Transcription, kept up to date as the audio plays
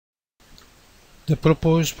The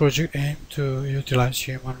proposed project aims to utilize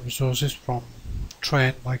human resources from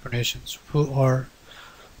trained Micronesians who are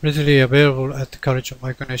readily available at the College of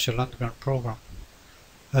Micronesia Land Grant Program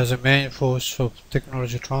as a main force of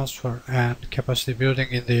technology transfer and capacity building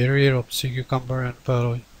in the area of sea cucumber and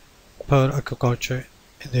pearl aquaculture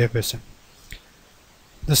in the FSM.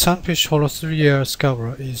 The sunfish Holothria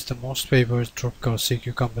scabra is the most favored tropical sea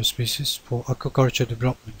cucumber species for aquaculture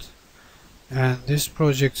development, and this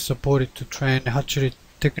project supported to train hatchery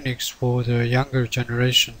techniques for the younger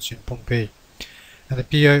generations in Pompeii. And the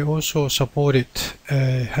PI also supported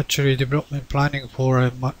hatchery development planning for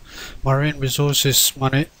a marine resources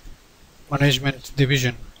management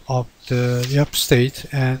division of the Yap State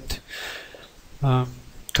and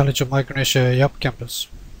College of Micronesia Yap campus.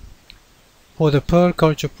 For the pearl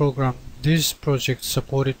culture program, this project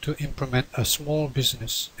supported to implement a small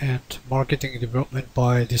business and marketing development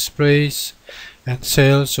by displays and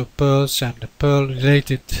sales of pearls and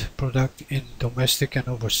pearl-related products in domestic and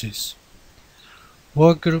overseas.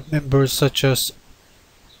 Work group members such as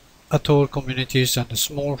atoll communities and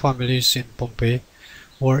small families in Pompeii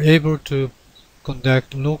were able to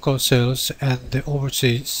conduct local sales, and the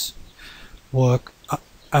overseas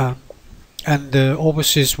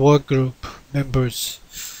work group members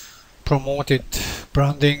promoted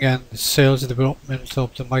branding and sales development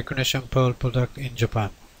of the Micronesian pearl product in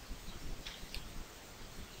Japan.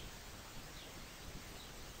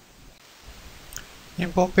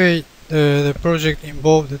 In Pompeii, the project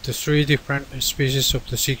involved the three different species of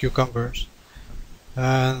the sea cucumbers,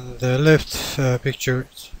 and the left picture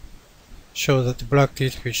shows that the black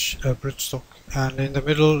teeth fish broodstock, and in the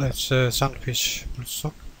middle it's sunfish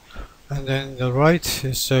broodstock, and then the right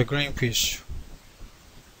is green fish.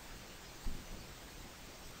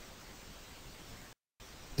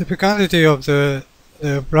 The fecundity of the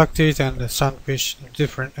black teeth and the sunfish are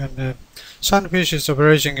different, and the sunfish is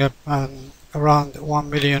averaging around 1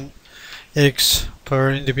 million eggs per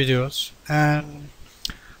individuals, and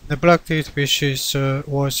the black teeth fish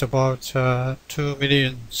was about 2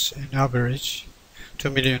 million in average, 2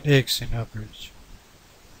 million eggs in average.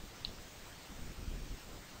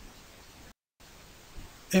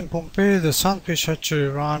 In Pompeii, the sunfish hatchery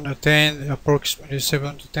run attained approximately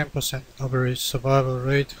 7 to 10% average survival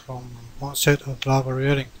rate from onset of larval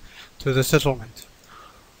rearing to the settlement,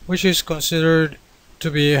 which is considered to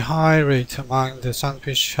be a high rate among the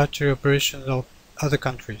sunfish hatchery operations of other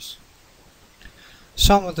countries.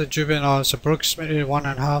 Some of the juveniles, approximately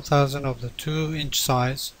 1,500 of the 2-inch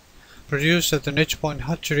size, produced at the Netch Point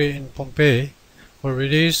hatchery in Pompeii, were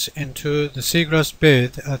released into the seagrass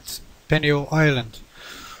bed at Penio Island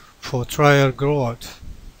for trial grow-out.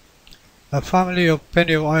 A family of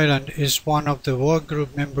Penio Island is one of the work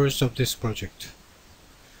group members of this project.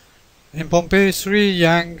 In Pompeii, 3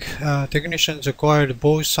 young technicians acquired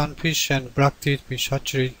both sunfish and black-teeth fish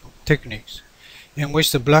hatchery techniques, in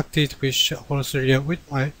which the black-teeth fish Holothria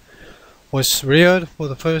whitmai was reared for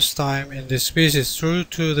the first time in this species through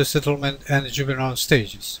to the settlement and the juvenile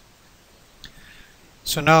stages.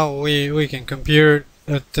 So now we can compare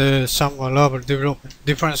that some larval development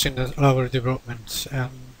difference in the larval development,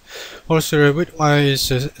 and Holothria whitmai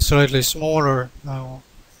is slightly smaller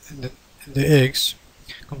in the eggs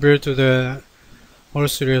compared to the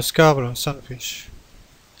Holothria scabra sunfish,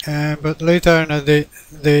 but later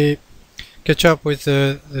they catch up with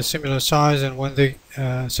the similar size, and when they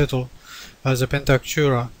settle as a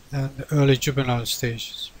pentactura and the early juvenile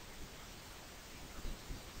stages.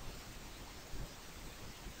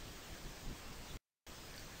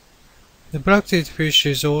 The black-teeth fish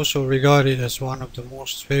is also regarded as one of the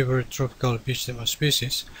most favored tropical beachtimber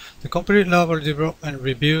species. The complete larval development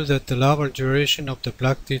revealed that the larval duration of the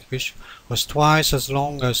black-teeth fish was twice as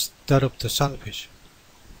long as that of the sunfish.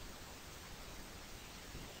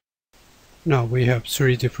 Now we have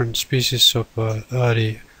 3 different species of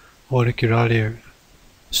early auricularia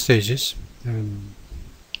stages. In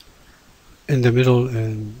the middle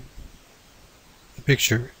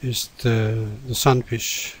picture is the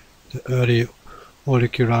sunfish, the early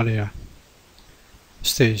auricularia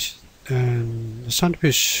stage, and the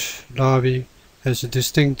sunfish larvae has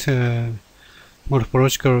distinct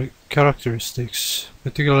morphological characteristics,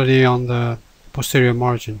 particularly on the posterior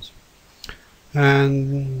margins,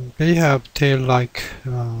 and they have tail-like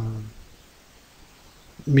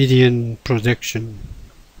median projection.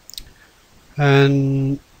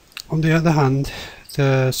 And on the other hand,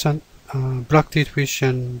 the black-teeth fish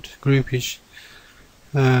and greenfish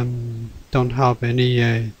don't have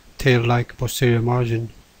any tail-like posterior margin,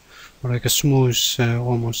 or like a smooth,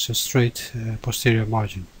 almost a straight posterior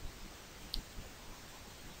margin.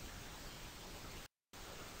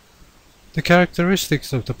 The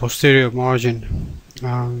characteristics of the posterior margin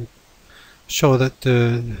show that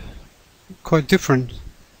quite different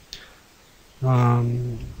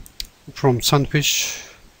from sunfish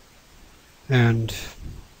and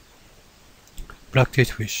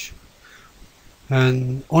black-teeth fish,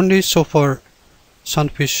 and only so far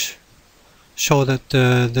sunfish show that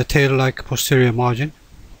the tail-like posterior margin.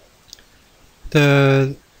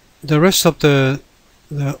 The rest of the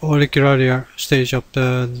auricularia stage of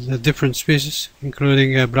the different species,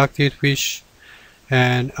 including black-teeth fish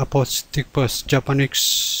and Apostichopus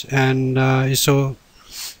japonicus and Isostichopus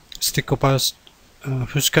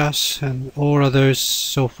fuscus and all others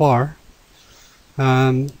so far,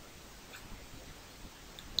 I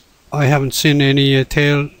haven't seen any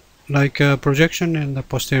tail-like projection in the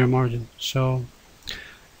posterior margin. So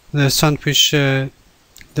the sunfish, the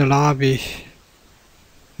larvae,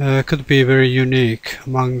 could be very unique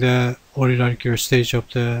among the auricularia stage of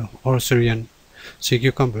the Horserian sea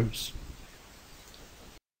cucumbers.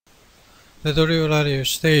 The auricularia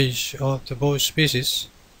stage of the both species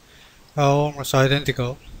are almost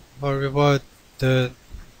identical. However, the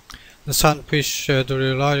sunfish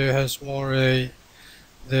auricularia has more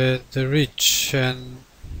the ridge and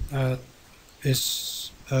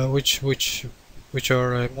which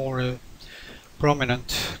are more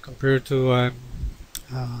prominent compared to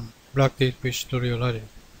black-teeth fish auricularia.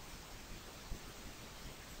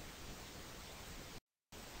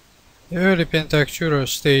 The early pentactura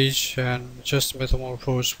stage and just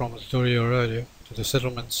metamorphosed from the auricularia to the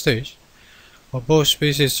settlement stage of both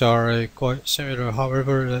species are quite similar.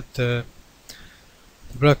 However, that the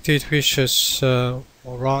black-teeth fish has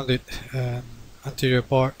more rounded anterior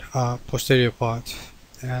part, posterior part,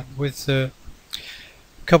 and with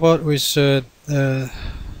covered with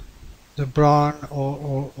the brown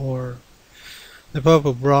or the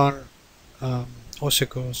purple brown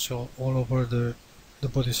ossicles all over the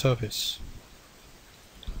body surface.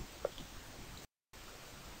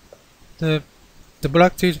 The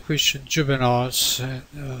black-teeth fish juveniles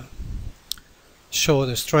show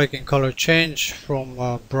the striking color change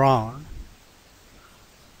from brown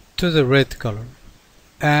to the red color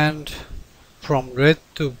and from red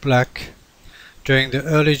to black during the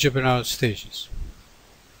early juvenile stages.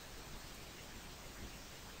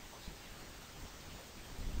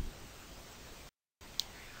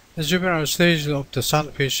 The juvenile stage of the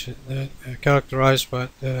sunfish characterized by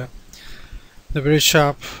the very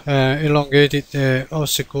sharp, elongated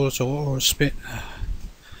ossicles or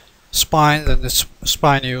spines and the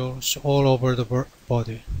spinules all over the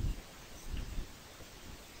body.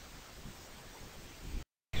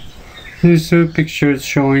 These two pictures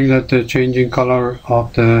showing that the changing color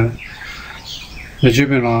of the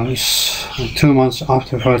juveniles 2 months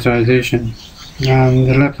after fertilization, and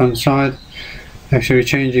the left hand side actually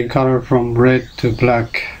changing color from red to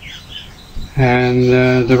black, and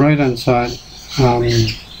the right hand side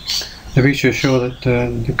the picture show that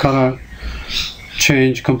the color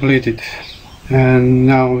change completed, and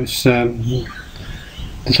now it's the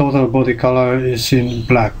total body color is in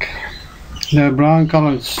black. The brown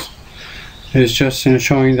colors is just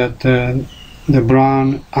showing that the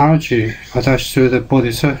brown algae attached to the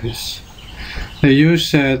body surface. They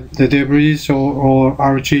use the debris or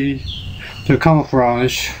algae to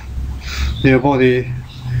camouflage their body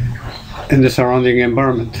in the surrounding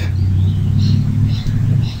environment.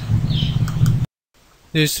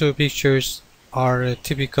 These two pictures are a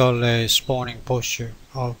typical spawning posture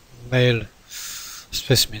of male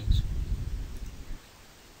specimens.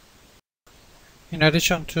 In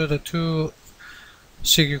addition to the two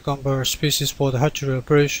sea cucumber species for the hatchery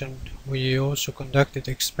operation, we also conducted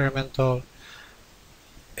experimental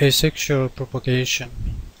asexual propagation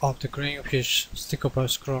of the greenfish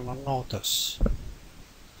Stichopus chrononotus.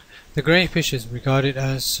 The greenfish is regarded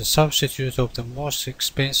as a substitute of the most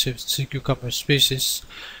expensive sea cucumber species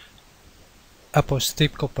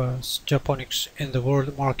Apostichopus japonicus in the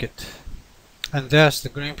world market, and thus the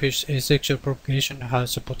greenfish asexual propagation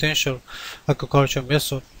has a potential aquaculture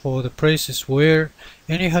method for the places where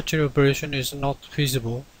any hatchery operation is not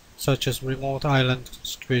feasible, such as remote island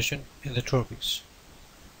situation in the tropics.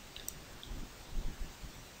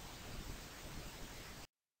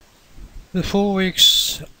 The 4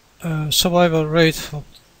 weeks survival rate of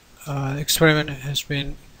experiment has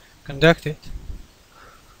been conducted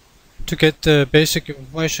to get the basic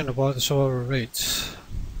information about the survival rates,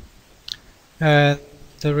 and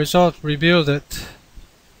the result revealed that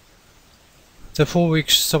the 4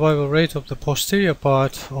 weeks survival rate of the posterior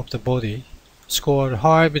part of the body scored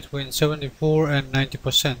high between 74 and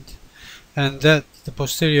 90%, and that the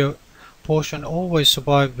posterior portion always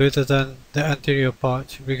survive better than the anterior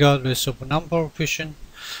part, regardless of number of fission,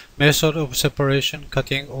 method of separation,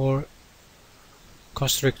 cutting or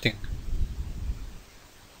constricting.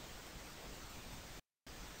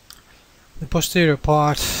 The posterior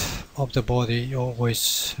part of the body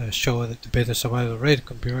always show the better survival rate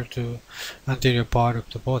compared to anterior part of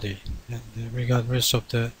the body, and regardless of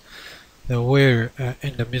the wear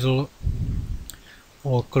in the middle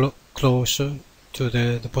or closer to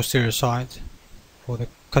the posterior side for the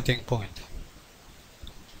cutting point.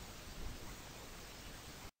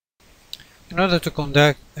 In order to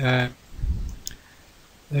conduct the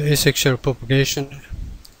asexual propagation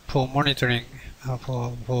for monitoring,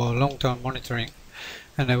 for long-term monitoring,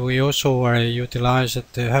 and we also utilize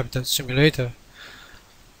the habitat simulator.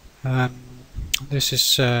 This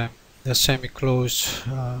is the semi-closed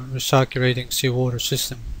recirculating seawater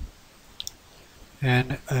system,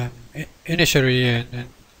 and initially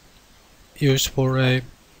used for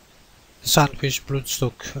sunfish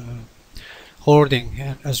broodstock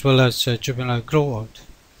hoarding as well as juvenile grow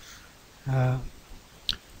out.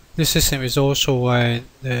 This system is also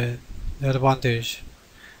the advantage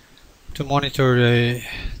to monitor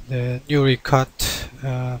the newly cut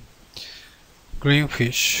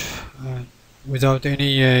greenfish without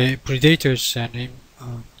any predators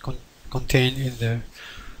contained in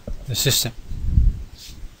the system.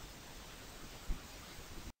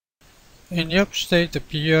 In Yap State, the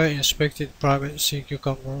PI inspected private sea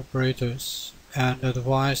cucumber operators and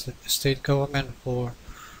advised the state government for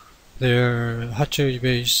their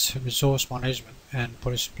hatchery-based resource management and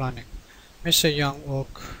policy planning. Mr. Young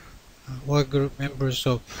work group members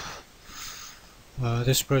of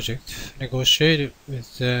this project negotiated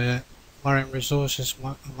with the Marine Resources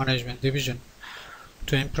Management Division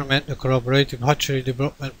to implement a collaborative hatchery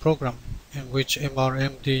development program in which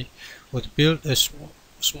MRMD would build a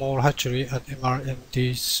small hatchery at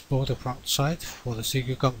MRMD's waterfront site for the sea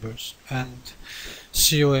cucumbers, and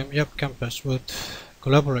COM Yap campus would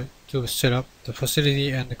collaborate to set up the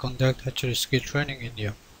facility and conduct hatchery skill training in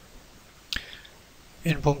Yap.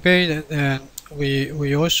 In Pompeii,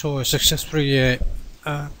 we also successfully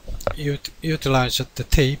utilized the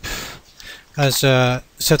tape as a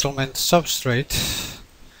settlement substrate,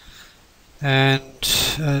 and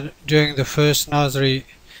during the first nursery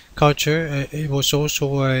culture it was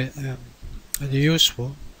also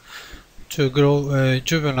useful to grow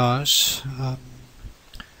juveniles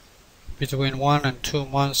between 1 and 2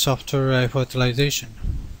 months after fertilization.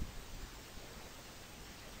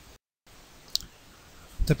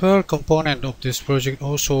 The pearl component of this project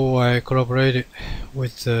also collaborated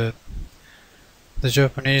with the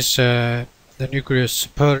Japanese pearl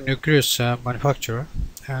nucleus manufacturer,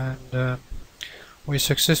 and we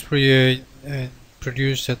successfully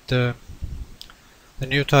produced the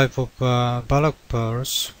new type of balag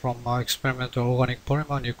pearls from experimental organic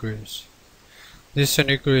polymer nucleus. This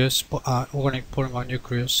organic polymer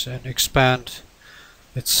nucleus and expand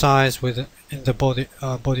its size in the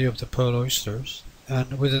body of the pearl oysters,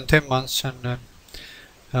 and within 10 months,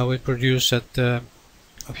 we produce at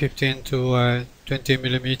 15 to 20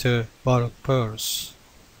 millimeter balag pearls.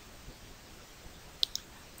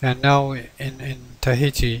 And now in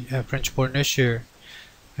Tahiti, French Polynesia,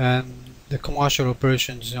 and the commercial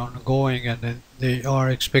operations are ongoing, and they are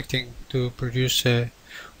expecting to produce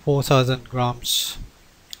 4,000 grams,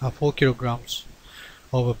 4 kilograms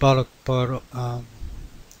of balag pearl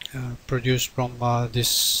produced from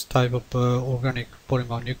this type of organic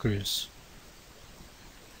polymer nucleus.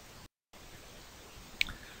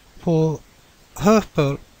 For Herf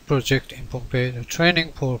Pearl project in Pompeii, the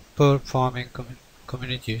training for pearl farming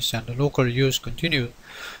communities and the local youth continue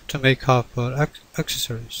to make Herf Pearl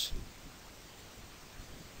accessories.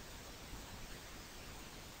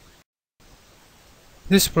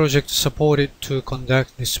 This project supported to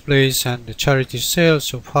conduct displays and the charity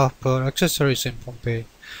sales of Herf Pearl accessories in Pompeii.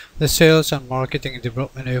 The sales and marketing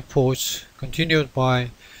development efforts continued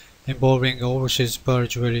by involving overseas pearl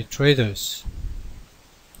jewelry traders.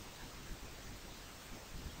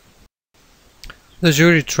 The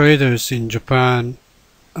jewelry traders in Japan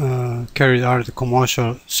carried out the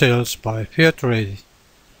commercial sales by Federated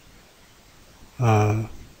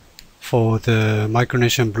for the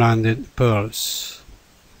Micronesian branded pearls,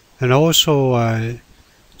 and also a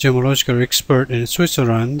gemological expert in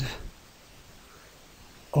Switzerland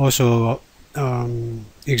also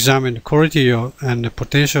examined the quality and the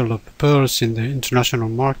potential of pearls in the international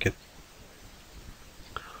market.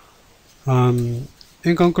 In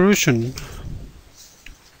conclusion,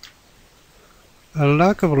 a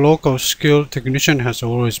lack of local skilled technician has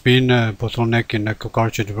always been a bottleneck in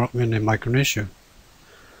aquaculture development in Micronesia.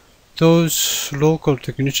 those local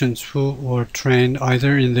technicians who were trained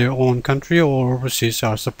either in their own country or overseas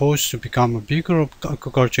are supposed to become a beacon of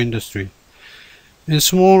aquaculture industry. In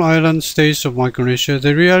small island states of Micronesia,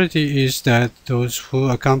 the reality is that those who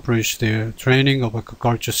accomplish their training of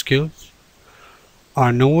aquaculture skills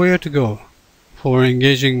are nowhere to go for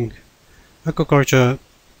engaging aquaculture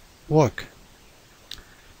work.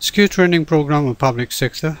 Skill training program of public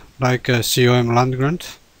sector, like a COM land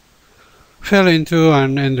grant, fell into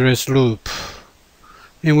an endless loop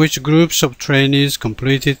in which groups of trainees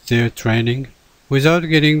completed their training without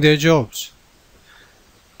getting their jobs.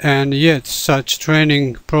 And yet such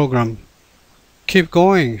training program keep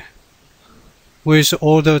going with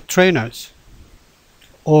older trainers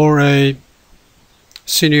or a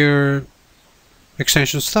senior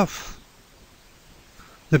extension staff.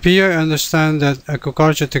 The PI understand that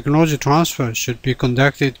aquaculture technology transfer should be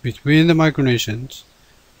conducted between the Micronesians,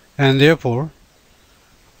 and therefore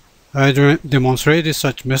I demonstrated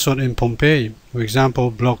such method in Pompeii, for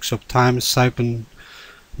example blocks of time siphon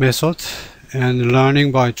method and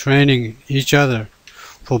learning by training each other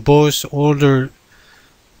for both older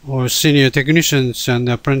or senior technicians and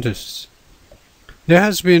apprentices. There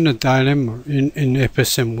has been a dilemma in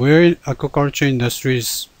FSM where aquaculture industry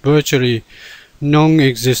is virtually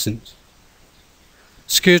non-existent.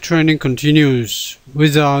 Skill training continues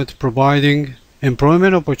without providing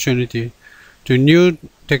employment opportunity to new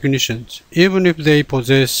technicians, even if they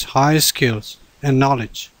possess high skills and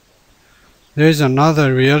knowledge. There is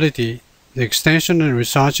another reality. The extension and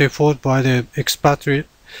research effort by the expatriate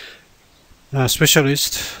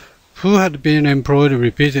specialists who had been employed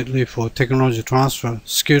repeatedly for technology transfer,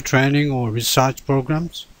 skill training or research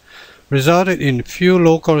programs resulted in few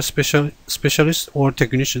local specialists or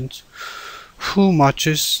technicians who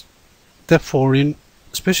matches the foreign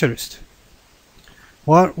specialist.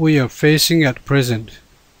 What we are facing at present,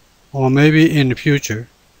 or maybe in the future,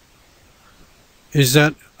 is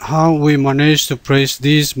that how we manage to place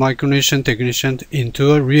these Micronesian technicians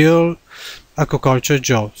into a real aquaculture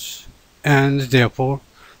jobs, and therefore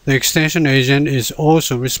the extension agent is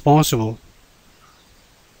also responsible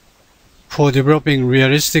for developing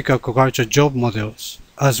realistic aquaculture job models,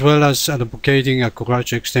 as well as advocating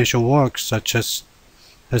aquaculture extension work such as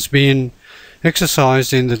has been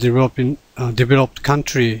exercised in the developed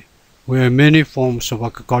country where many forms of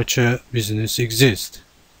aquaculture business exist.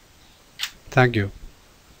 Thank you.